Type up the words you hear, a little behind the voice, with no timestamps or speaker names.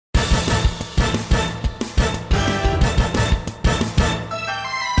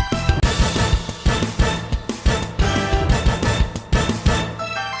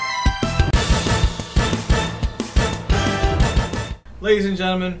Ladies and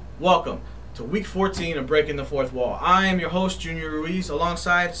gentlemen, welcome to week 14 of Breaking the Fourth Wall. I am your host, Junior Ruiz,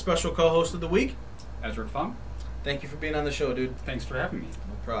 alongside special co-host of the week, Edric Fung. Thank you for being on the show, dude. Thanks for having me.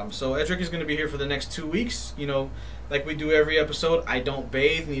 No problem. So Edric is going to be here for the next 2 weeks. You know, like we do every episode, I don't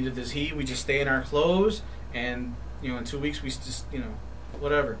bathe, neither does he. We just stay in our clothes, and, you know, in 2 weeks we just, you know,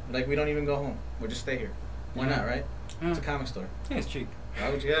 whatever. Like, we don't even go home. We'll just stay here. Why not, right? It's a comic store. Yeah, it's cheap.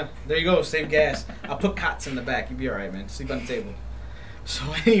 Why would you? Yeah. There you go. Save gas. I'll put cots in the back. You'll be all right, man. Sleep on the table. So,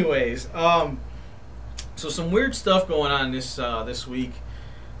 anyways, so some weird stuff going on this week,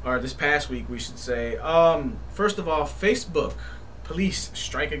 or this past week, we should say. First of all, Facebook police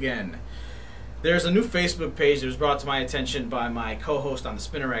strike again. There's a new Facebook page that was brought to my attention by my co-host on the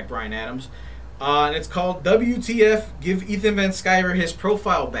Spinner Rack, Brian Adams, and it's called WTF Give Ethan Van Sciver His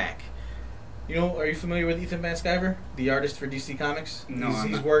Profile Back. You know, are you familiar with Ethan Van Sciver, the artist for DC Comics? No,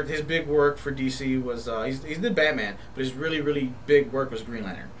 he's worked. His big work for DC was he did Batman, but his really big work was Green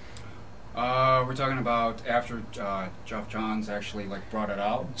Lantern. We're talking about after Geoff Johns actually brought it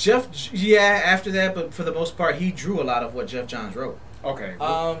out. Yeah, after that, but for the most part, he drew a lot of what Geoff Johns wrote. Okay.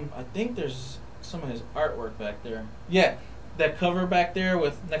 I think there's some of his artwork back there. Yeah, that cover back there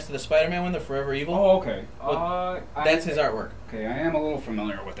with next to the Spider-Man one, the Forever Evil. Oh, okay. That's his artwork. Okay, I am a little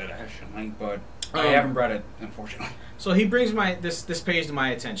familiar with it actually, but I haven't read it, unfortunately. So he brings this page to my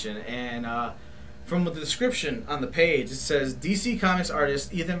attention, and from the description on the page, it says DC Comics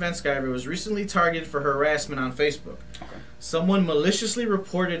artist Ethan Van Sciver was recently targeted for harassment on Facebook. Okay. Someone maliciously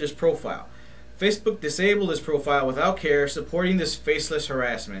reported his profile. Facebook disabled his profile without care, supporting this faceless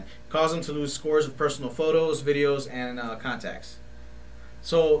harassment, caused him to lose scores of personal photos, videos, and contacts.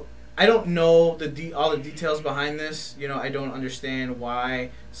 So I don't know all the details behind this. You know, I don't understand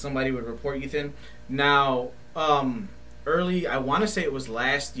why somebody would report Ethan. Now, I want to say it was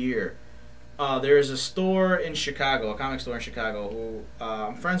last year. There is a store in Chicago, a comic store in Chicago, who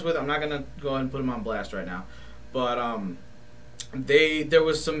I'm friends with. I'm not gonna go ahead and put them on blast right now, but there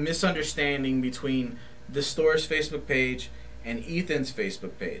was some misunderstanding between the store's Facebook page and Ethan's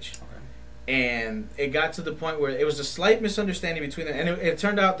Facebook page. Okay. And it got to the point where it was a slight misunderstanding between them, and it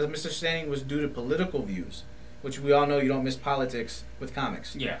turned out the misunderstanding was due to political views, which we all know you don't miss politics with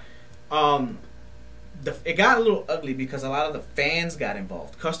comics. Yeah. It got a little ugly because a lot of the fans got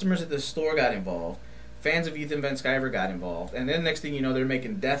involved. Customers at the store got involved. Fans of Ethan Van Sciver got involved. And then next thing you know, they're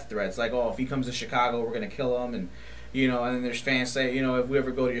making death threats like, oh, if he comes to Chicago, we're going to kill him. And, you know, and then there's fans say, you know, if we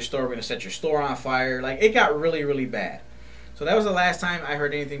ever go to your store, we're going to set your store on fire. Like, it got really bad. So that was the last time I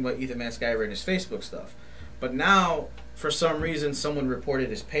heard anything about Ethan Van Sciver and his Facebook stuff. But now, for some reason, someone reported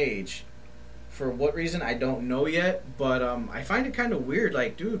his page. For what reason, I don't know yet. But I find it kind of weird.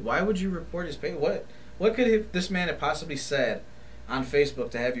 Like, dude, why would you report his page? What could this man have possibly said on Facebook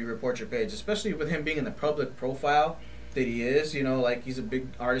to have you report your page? Especially with him being in the public profile that he is. You know, like, he's a big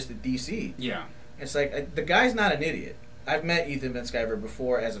artist at DC. Yeah. It's like, the guy's not an idiot. I've met Ethan Van Sciver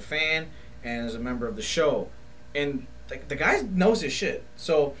before as a fan and as a member of the show. And the guy knows his shit.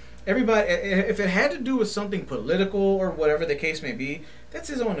 So everybody, if it had to do with something political or whatever the case may be, that's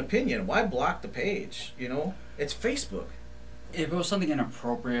his own opinion. Why block the page? You know, it's Facebook. If it was something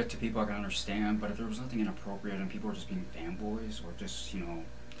inappropriate to people, I can understand. But if there was nothing inappropriate and people were just being fanboys or just, you know,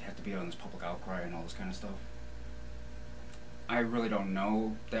 had to be on this public outcry and all this kind of stuff, I really don't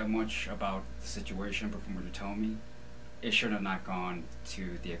know that much about the situation. But from what you're telling me, it should have not gone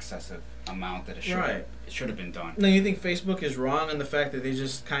to the excessive amount that it should. Right. It should have been done. Now, you think Facebook is wrong in the fact that they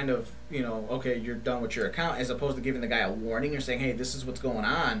just kind of, you know, okay, you're done with your account, as opposed to giving the guy a warning or saying, hey, this is what's going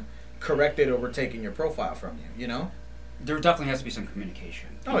on, correct it, or we're taking your profile from you, you know? There definitely has to be some communication.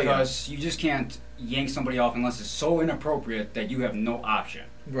 Oh, because you just can't yank somebody off unless it's so inappropriate that you have no option.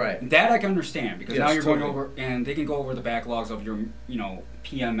 Right. That I can understand, because Yes, now you're totally. going over, and they can go over the backlogs of your, you know,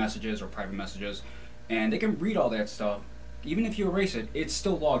 PM messages or private messages, and they can read all that stuff. Even if you erase it, it's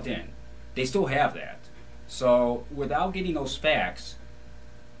still logged in. They still have that. So without getting those facts,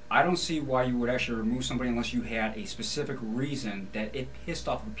 I don't see why you would actually remove somebody unless you had a specific reason that it pissed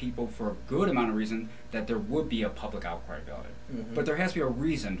off the people for a good amount of reason that there would be a public outcry about it. Mm-hmm. But there has to be a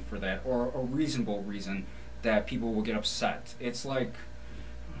reason for that, or a reasonable reason that people will get upset. It's like,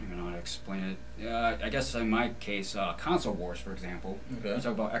 I don't even know how to explain it. I guess in my case, console wars, for example. Okay. You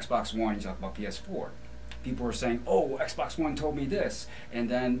talk about Xbox One, you talk about PS4. People are saying, oh, Xbox One told me this, and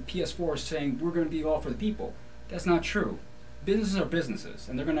then PS4 is saying, we're going to be all for the people. That's not true. Businesses are businesses,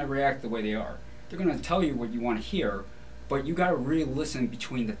 and they're going to react the way they are. They're going to tell you what you want to hear, but you got to really listen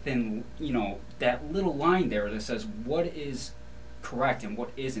between the thin, you know, that little line there that says what is correct and what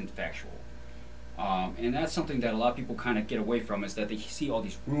isn't factual. And that's something that a lot of people kind of get away from, is that they see all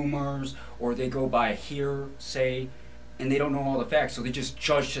these rumors, or they go by hearsay, and they don't know all the facts, so they just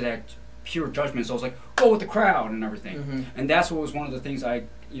judge to that pure judgment. So it's like, go with the crowd and everything. And that's what was one of the things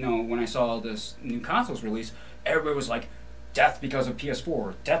when I saw this new consoles release, everybody was like, death because of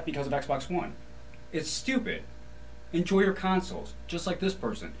PS4, death because of Xbox One. It's stupid. Enjoy your consoles, just like this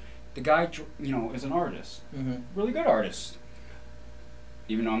person. The guy, is an artist, really good artist.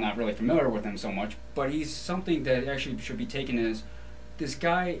 Even though I'm not really familiar with him so much, but he's something that actually should be taken as, this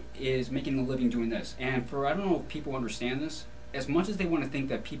guy is making a living doing this. And I don't know if people understand this, as much as they want to think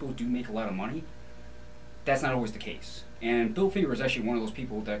that people do make a lot of money, that's not always the case. And Bill Finger is actually one of those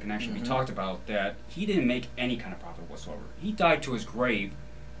people that can actually be talked about, that he didn't make any kind of profit whatsoever. He died to his grave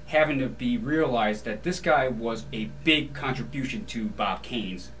having to be realized that this guy was a big contribution to Bob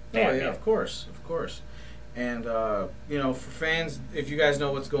Kane's Batman. Oh yeah, of course. And for fans, if you guys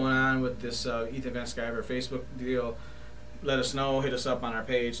know what's going on with this Ethan Van Sciver Facebook deal, let us know. Hit us up on our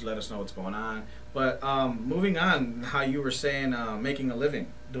page. Let us know what's going on. But moving on, how you were saying making a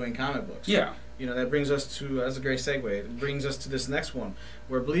living doing comic books. Yeah. That brings us to, that's a great segue. It brings us to this next one,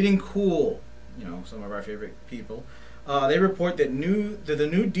 where Bleeding Cool, some of our favorite people, they report that the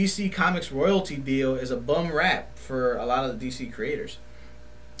new DC Comics royalty deal is a bum rap for a lot of the DC creators.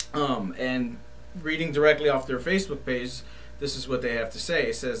 And reading directly off their Facebook page, this is what they have to say.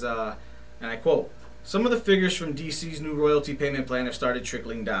 It says, and I quote, "Some of the figures from DC's new royalty payment plan have started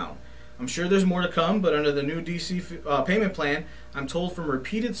trickling down. I'm sure there's more to come, but under the new DC payment plan, I'm told from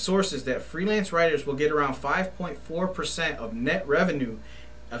repeated sources that freelance writers will get around 5.4% of net revenue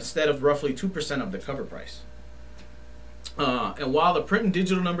instead of roughly 2% of the cover price. And while the print and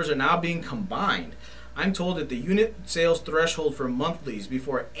digital numbers are now being combined, I'm told that the unit sales threshold for monthlies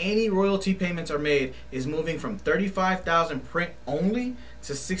before any royalty payments are made is moving from 35,000 print only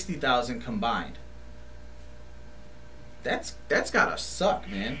to 60,000 combined. That's gotta suck,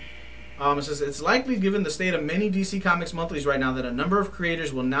 man. It says it's likely, given the state of many DC Comics monthlies right now, that a number of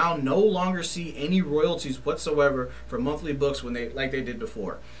creators will now no longer see any royalties whatsoever for monthly books like they did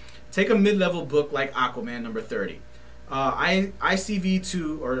before. Take a mid-level book like Aquaman number 30.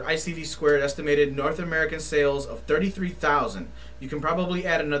 ICV2 or ICV squared estimated North American sales of 33,000. You can probably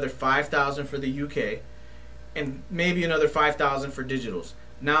add another 5,000 for the UK and maybe another 5,000 for digitals.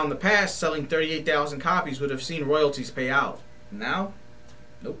 Now in the past, selling 38,000 copies would have seen royalties pay out. Now,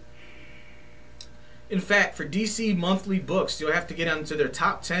 nope. In fact, for DC monthly books, you'll have to get into their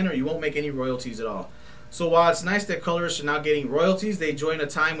top 10 or you won't make any royalties at all. So while it's nice that colorists are now getting royalties, they join a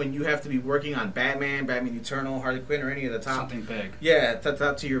time when you have to be working on Batman, Batman Eternal, Harley Quinn, or any of the top. Something big. Yeah,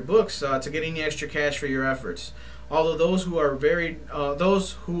 top to your books to get any extra cash for your efforts. Although those who are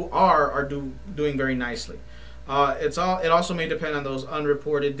doing very nicely. It also may depend on those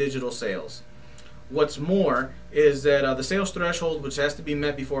unreported digital sales. What's more is that the sales threshold, which has to be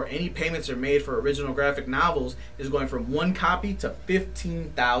met before any payments are made for original graphic novels, is going from 1 copy to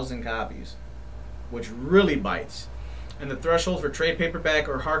 15,000 copies, which really bites. And the threshold for trade paperback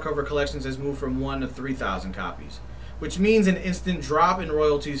or hardcover collections has moved from 1 to 3,000 copies, which means an instant drop in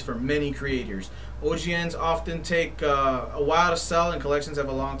royalties for many creators. OGNs often take a while to sell, and collections have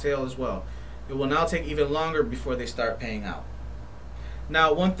a long tail as well. It will now take even longer before they start paying out.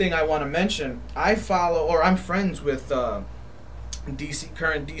 Now, one thing I want to mention, I'm friends with current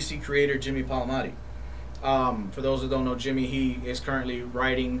DC creator Jimmy Palmiotti. For those who don't know Jimmy, he is currently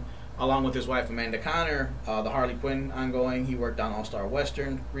writing, along with his wife Amanda Connor, the Harley Quinn ongoing. He worked on All-Star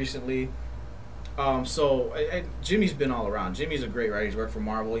Western recently. Jimmy's been all around. Jimmy's a great writer. He's worked for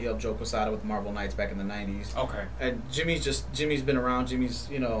Marvel. He helped Joe Quesada with Marvel Knights back in the 90s. Okay. And Jimmy's been around. Jimmy's,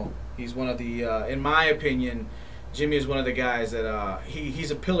 he's one of the, in my opinion, Jimmy is one of the guys that,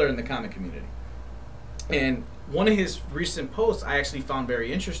 he's a pillar in the comic community. And one of his recent posts I actually found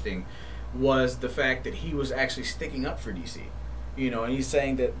very interesting was the fact that he was actually sticking up for DC. And he's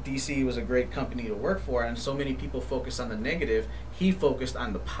saying that DC was a great company to work for, and so many people focus on the negative. He focused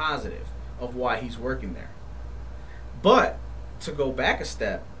on the positive of why he's working there. But to go back a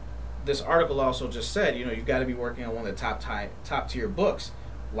step, this article also just said, you've got to be working on one of the top tier books,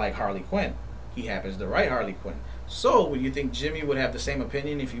 like Harley Quinn. He happens to write Harley Quinn. So, would you think Jimmy would have the same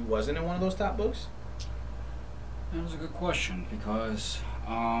opinion if he wasn't in one of those top books? That was a good question, because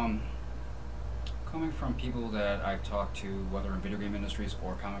coming from people that I've talked to, whether in video game industries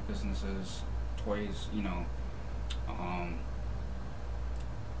or comic businesses, toys,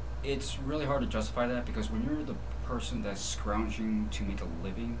 it's really hard to justify that, because when you're the person that's scrounging to make a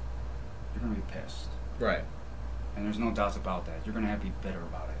living, you're going to be pissed. Right. And there's no doubts about that. You're going to have to be bitter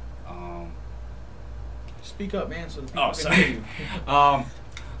about it. Speak up, man, so the people can hear you.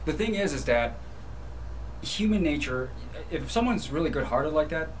 The thing is that human nature, if someone's really good-hearted like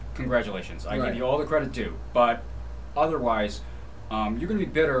that, congratulations. I give you all the credit due. But Otherwise, you're going to be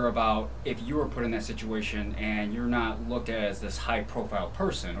bitter about if you were put in that situation and you're not looked at as this high-profile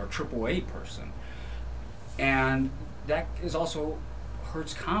person or AAA person. And that is also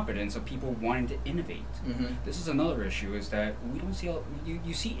hurts confidence of people wanting to innovate. This is another issue, is that we don't see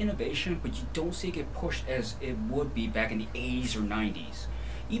you see innovation, but you don't see it get pushed as it would be back in the 80s or 90s.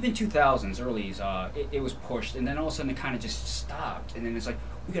 Even 2000s, early, it was pushed, and then all of a sudden it kind of just stopped. And then it's like,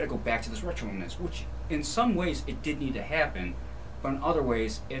 we got to go back to this retroness, which in some ways it did need to happen, but in other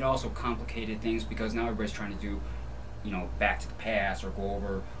ways it also complicated things because now everybody's trying to do, back to the past or go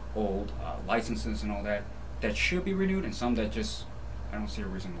over old licenses and all that should be renewed, and some that just I don't see a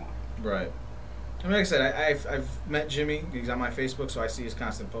reason why. Right. I mean, like I said, I've met Jimmy. He's on my Facebook, so I see his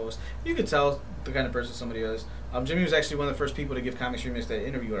constant posts. You could tell the kind of person somebody is. Jimmy was actually one of the first people to give Comics Remixed that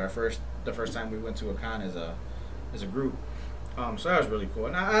interview at the first time we went to a con as a group. So that was really cool,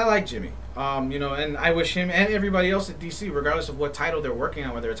 and I like Jimmy. And I wish him and everybody else at DC, regardless of what title they're working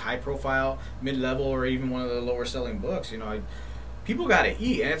on, whether it's high profile, mid level, or even one of the lower selling books. People got to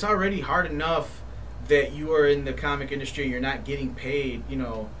eat, and it's already hard enough that you are in the comic industry and you're not getting paid.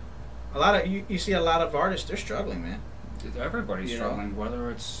 A lot of you see a lot of artists, they're struggling, man. Everybody's struggling, whether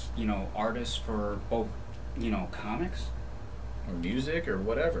it's artists for both comics or music or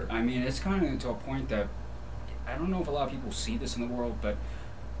whatever. I mean, it's kind of to a point that I don't know if a lot of people see this in the world, but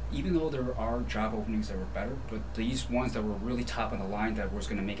even though there are job openings that were better, but these ones that were really top of the line that was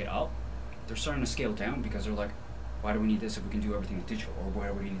going to make it up, they're starting to scale down because they're like, why do we need this if we can do everything in digital? Or why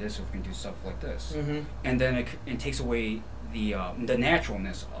do we need this if we can do stuff like this? And then it takes away the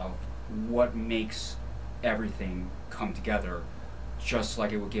naturalness of what makes everything come together, just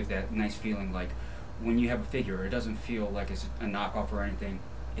like it would give that nice feeling. Like when you have a figure, it doesn't feel like it's a knockoff or anything.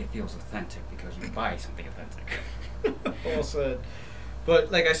 It feels authentic because you buy something authentic. Well said.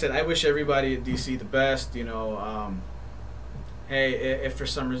 But like I said, I wish everybody at DC the best. Hey, if for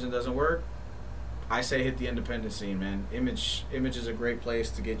some reason it doesn't work, I say hit the independent scene, man. Image is a great place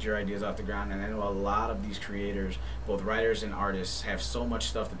to get your ideas off the ground, and I know a lot of these creators, both writers and artists, have so much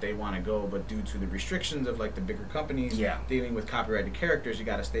stuff that they want to go, but due to the restrictions of like the bigger companies dealing with copyrighted characters, you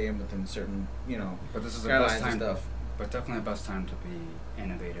got to stay in within certain, But this is the guidelines best time, and stuff. but definitely the best time to be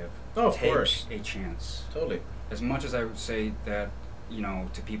innovative. Oh, of Take course, a chance. totally. As much as I would say that,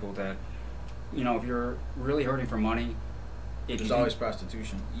 to people that, if you're really hurting for money, there's always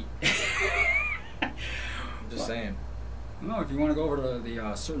prostitution. I'm just saying. No, if you want to go over to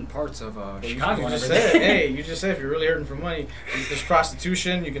the certain parts of Chicago, you just said, you just said if you're really hurting for money, there's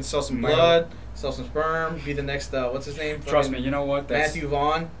prostitution. You can sell some blood, sell some sperm, be the next what's his name? Trust me, you know what? Matthew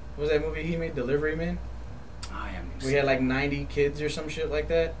Vaughn. What was that movie he made? Delivery Man. We had like 90 kids or some shit like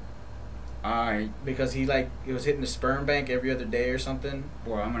that. Because he was hitting the sperm bank every other day or something.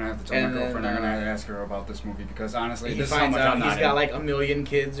 Boy, I'm gonna have to tell my girlfriend. I'm gonna have to ask her about this movie because honestly, he finds out he's got like 1 million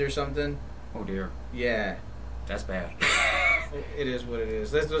kids or something. Oh dear. Yeah. That's bad. It is what it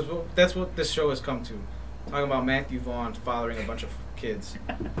is. That's what this show has come to. Talking about Matthew Vaughn fathering a bunch of kids.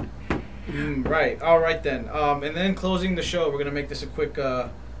 Right. All right then. And then closing the show, we're gonna make this a quick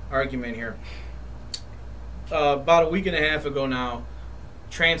argument here. About a week and a half ago now,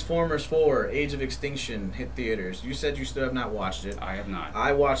 Transformers 4: Age of Extinction hit theaters. You said you still have not watched it. I have not.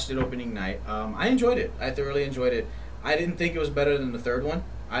 I watched it opening night. I enjoyed it. I thoroughly enjoyed it. I didn't think it was better than the third one.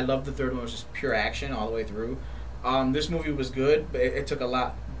 I loved the third one. It was just pure action all the way through. This movie was good, but it took a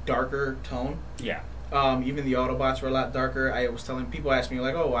lot darker tone. Yeah. Even the Autobots were a lot darker. I was telling people, asked me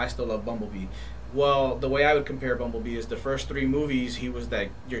like, "Oh, I still love Bumblebee." Well, the way I would compare Bumblebee is the first 3 movies, he was that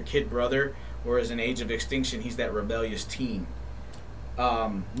your kid brother, whereas in Age of Extinction, he's that rebellious teen.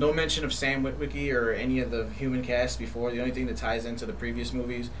 No mention of Sam Witwicky or any of the human cast before. The only thing that ties into the previous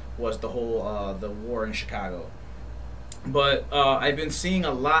movies was the whole the war in Chicago. But I've been seeing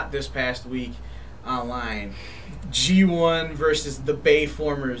a lot this past week online. G1 versus the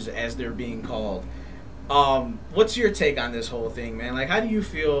Bayformers, as they're being called. What's your take on this whole thing, man? Like, how do you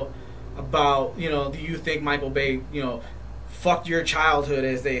feel about, do you think Michael Bay, fucked your childhood,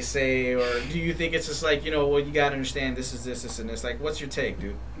 as they say, or do you think it's just like, well, you gotta understand this is this, and this? Like, what's your take,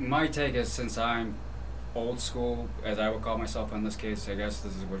 dude? My take is, since I'm old school, as I would call myself in this case, I guess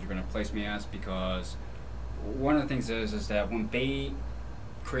this is what you're gonna place me as, because one of the things is that when Bay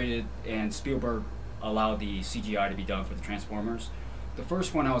created and Spielberg allowed the CGI to be done for the Transformers, the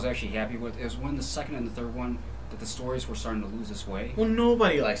first one I was actually happy with. Is when the second and the third one, that the stories were starting to lose its way. Well,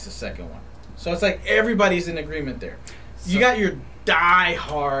 nobody likes the second one. So it's like everybody's in agreement there. You got your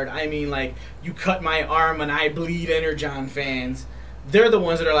die-hard, I mean, like, you cut my arm and I bleed Energon fans. They're the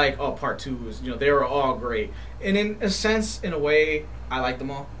ones that are like, oh, part 2 is, they were all great. And in a sense, in a way, I like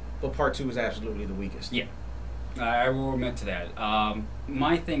them all. But part 2 is absolutely the weakest. Yeah. I will admit to that.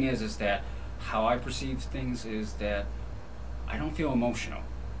 My thing is that how I perceive things is that I don't feel emotional,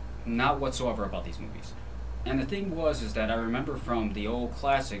 not whatsoever about these movies. And the thing is that I remember from the old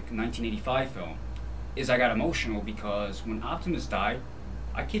classic 1985 film, is I got emotional because when Optimus died,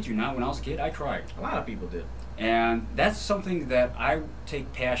 I kid you not, when I was a kid, I cried. A lot of people did. And that's something that I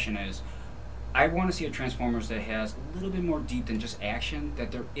take passion as. I want to see a Transformers that has a little bit more deep than just action,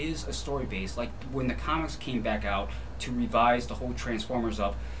 that there is a story base. Like when the comics came back out to revise the whole Transformers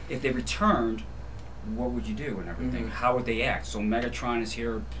of, if they returned, what would you do and everything? Mm-hmm. How would they act? So Megatron is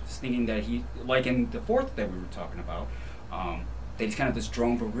here thinking that he, like in the fourth that we were talking about, that he's kind of this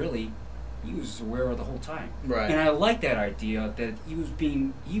drone, but really, he was aware of the whole time. Right. And I like that idea that he was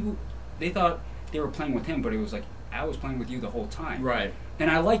being, they thought they were playing with him, but it was like, I was playing with you the whole time. Right. And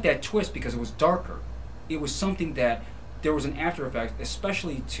I like that twist because it was darker. It was something that there was an after effect,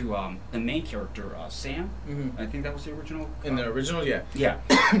 especially to the main character, Sam. Mm-hmm. I think that was the original. In the original, yeah. Yeah.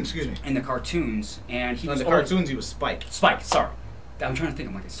 Excuse me. In the cartoons, and he In was the cartoons, he was Spike. Spike. Sorry, I'm trying to think.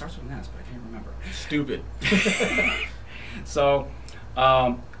 I'm like, it starts with an S, but I can't remember. Stupid. So,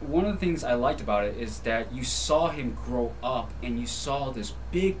 one of the things I liked about it is that you saw him grow up, and you saw this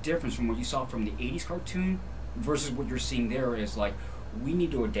big difference from what you saw from the '80s cartoon versus what you're seeing there. Is like, we need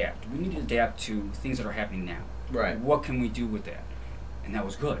to adapt. We need to adapt to things that are happening now. Right. What can we do with that? And that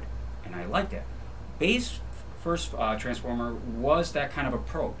was good, and I liked that. Bay's first Transformer was that kind of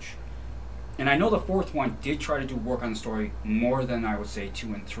approach, and I know the fourth one did try to do work on the story more than I would say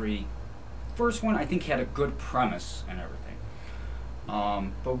 2 and 3. First one I think had a good premise and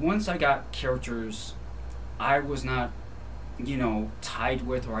everything, but once I got characters I was not, tied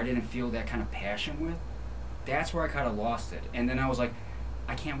with, or I didn't feel that kind of passion with, that's where I kind of lost it. And then I was like,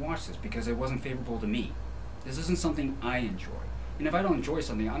 I can't watch this because it wasn't favorable to me. This isn't something I enjoy. And if I don't enjoy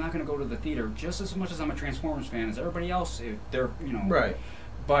something, I'm not going to go to the theater just as much as I'm a Transformers fan as everybody else. If they're, Right.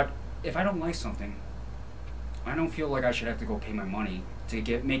 But if I don't like something, I don't feel like I should have to go pay my money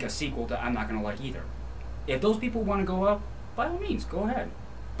to make a sequel that I'm not going to like either. If those people want to go up, by all means, go ahead.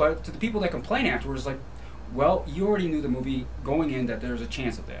 But to the people that complain afterwards, like, well, you already knew the movie going in that there's a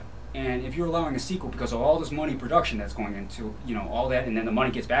chance of that. And if you're allowing a sequel because of all this money production that's going into, all that, and then the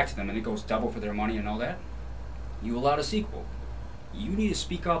money gets back to them and it goes double for their money and all that, you allowed a sequel. You need to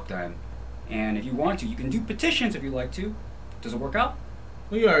speak up then. And if you want to, you can do petitions if you like to. Does it work out?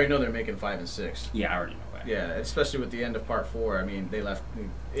 Well, you already know they're making 5 and 6. Yeah, I already know that. Yeah, especially with the end of part 4. I mean, they left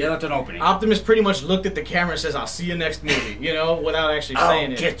an opening. Optimus pretty much looked at the camera and says, "I'll see you next movie," without actually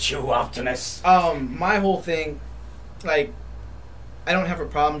saying it. I'll get you, Optimus. My whole thing, like, I don't have a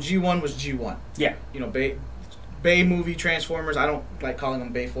problem. G1 was G1. Yeah. Bay movie Transformers. I don't like calling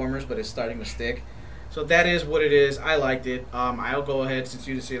them Bayformers, but it's starting to stick. So that is what it is. I liked it. I'll go ahead, since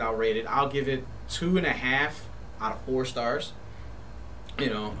you see it, I'll rate it. I'll give it 2.5 out of 4 stars. Like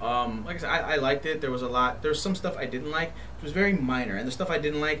I said, I liked it. There was some stuff I didn't like. It was very minor, and the stuff I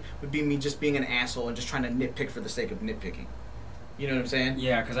didn't like would be me just being an asshole and just trying to nitpick for the sake of nitpicking. You know what I'm saying?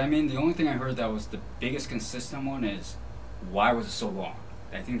 Yeah, because the only thing I heard that was the biggest consistent one is, why was it so long?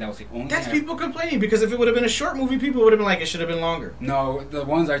 I think that was the only That's thing. people complaining, because if it would have been a short movie, people would have been like, it should have been longer. No, the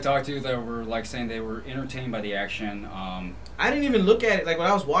ones I talked to that were like saying they were entertained by the action. I didn't even look at it. Like, when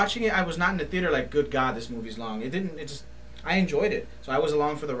I was watching it, I was not in the theater like, good God, this movie's long. I enjoyed it. So I was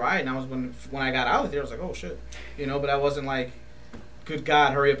along for the ride, and I was when I got out of the theater, I was like, oh shit. But I wasn't like, good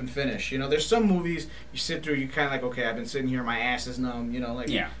God, hurry up and finish. There's some movies you sit through, you kind of like, okay, I've been sitting here, my ass is numb, like.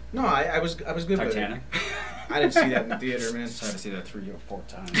 Yeah. No, I was good Titanic. with it. I didn't see that in the theater, man. I had to see that 3 or 4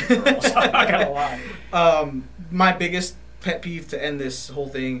 times. I'm not gonna lie. My biggest pet peeve to end this whole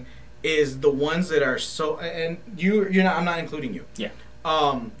thing is the ones that are so, and you're not. I'm not including you. Yeah.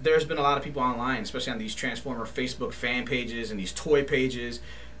 There's been a lot of people online, especially on these Transformer Facebook fan pages and these toy pages.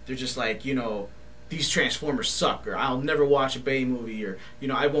 They're just like, these Transformers suck, or I'll never watch a Bay movie, or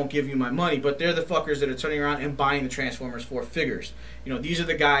I won't give you my money. But they're the fuckers that are turning around and buying the Transformers 4 figures. These are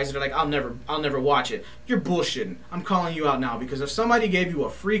the guys that are like, I'll never watch it. You're bullshitting. I'm calling you out now, because if somebody gave you a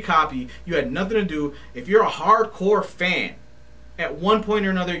free copy, you had nothing to do. If you're a hardcore fan, at one point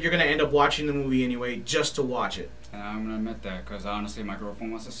or another, you're gonna end up watching the movie anyway, just to watch it. And I'm gonna admit that, because honestly, my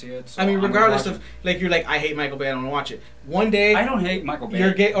girlfriend wants to see it. So regardless of, like, you're like, I hate Michael Bay, I don't want to watch it. One day, I don't hate Michael Bay.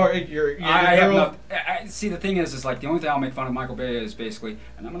 You're gay, or you're I girl. have no, see, the thing is like, the only thing I'll make fun of Michael Bay is basically,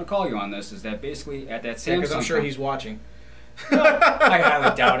 and I'm gonna call you on this, is that basically at that Samsung. Because I'm sure he's watching. I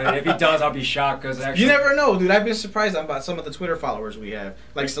highly doubt it. If he does, I'll be shocked, because actually, you never know, dude. I've been surprised about some of the Twitter followers we have,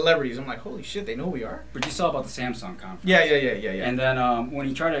 like celebrities. I'm like, holy shit, they know who we are. But you saw about the Samsung conference. Yeah. And then when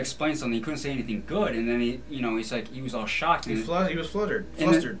he tried to explain something, he couldn't say anything good, and then he's like, he was all shocked. He was flustered.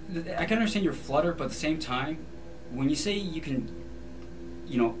 I can understand you're fluttered, but at the same time, when you say you can,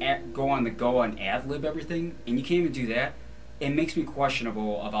 go on the go and ad lib everything, and you can't even do that, it makes me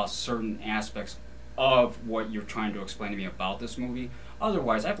questionable about certain aspects of what you're trying to explain to me about this movie.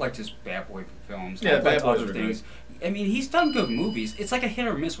 Otherwise, I've liked his Bad Boy films. Yeah, I've Bad liked Boys other are things. I mean, he's done good movies. It's like a hit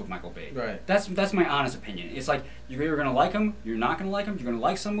or miss with Michael Bay. Right. That's my honest opinion. It's like you're either gonna like him, you're not gonna like him. You're gonna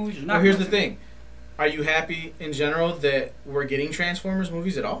like some movies, you're not. Well, here's gonna the like thing: are you happy in general that we're getting Transformers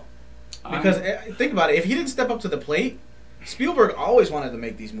movies at all? Because think about it. If he didn't step up to the plate, Spielberg always wanted to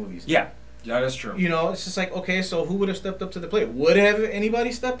make these movies. Yeah, that is true. It's just like, okay, so who would have stepped up to the plate? Would have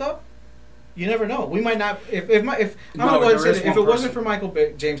anybody stepped up? You never know. We might not. If I'm gonna go ahead and say that if it wasn't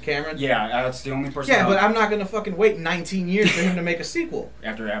for James Cameron. Yeah, that's the only person. Yeah, but I'm not gonna fucking wait 19 years for him to make a sequel.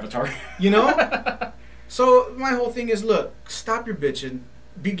 After Avatar. So my whole thing is, look, stop your bitching.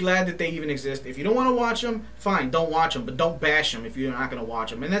 Be glad that they even exist. If you don't want to watch them, fine, don't watch them. But don't bash them if you're not gonna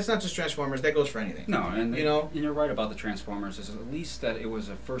watch them. And that's not just Transformers. That goes for anything. No, and you're right about the Transformers. Is at least that it was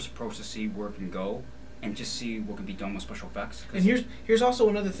a first approach to see where it can go. And just see what can be done with special effects. And here's also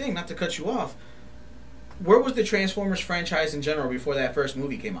another thing, not to cut you off. Where was the Transformers franchise in general before that first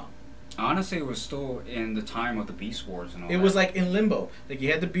movie came out? Honestly, it was still in the time of the Beast Wars and all that. It was like in limbo. Like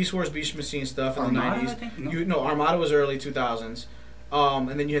you had the Beast Wars, Beast Machine stuff in Armada, the 90s. I think? No. Armada was early 2000s.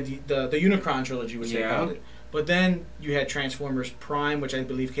 And then you had the Unicron trilogy, which they called it. But then you had Transformers Prime, which I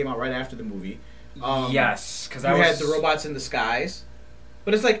believe came out right after the movie. Yes, because you had the Robots in Disguise.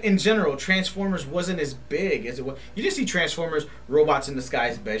 But it's like, in general, Transformers wasn't as big as it was. You didn't see Transformers Robots in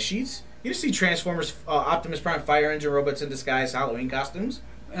Disguise bed sheets. You didn't see Transformers Optimus Prime Fire Engine Robots in Disguise Halloween costumes.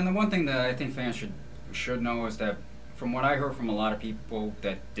 And the one thing that I think fans should know is that, from what I heard from a lot of people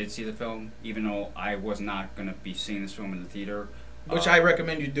that did see the film, even though I was not going to be seeing this film in the theater. Which I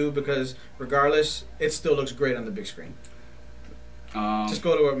recommend you do, because regardless, it still looks great on the big screen. Just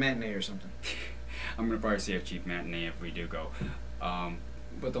go to a matinee or something. I'm going to probably see a cheap matinee if we do go.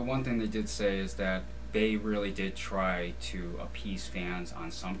 But the one thing they did say is that they really did try to appease fans on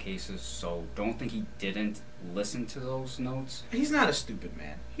some cases, so don't think he didn't listen to those notes. He's not a stupid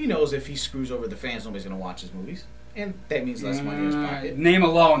man. He knows if he screws over the fans, nobody's going to watch his movies. And that means less money in his pocket. Name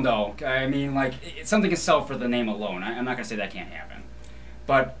alone, though. I mean, like, something can sell for the name alone. I'm not going to say that can't happen.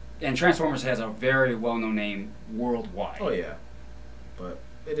 And Transformers has a very well-known name worldwide. Oh, yeah. But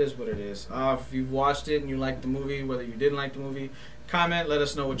it is what it is. If you've watched it and you liked the movie, whether you didn't like the movie, comment, let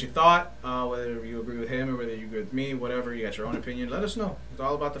us know what you thought, whether you agree with him or whether you agree with me, whatever, you got your own opinion, let us know. It's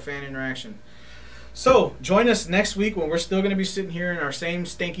all about the fan interaction. So, join us next week when we're still going to be sitting here in our same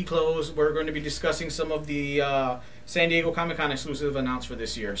stanky clothes. We're going to be discussing some of the San Diego Comic-Con exclusive announced for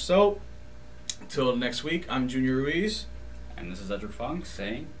this year. So, until next week, I'm Junior Ruiz. And this is Edric Funk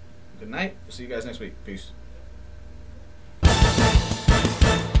saying good night. We'll see you guys next week. Peace.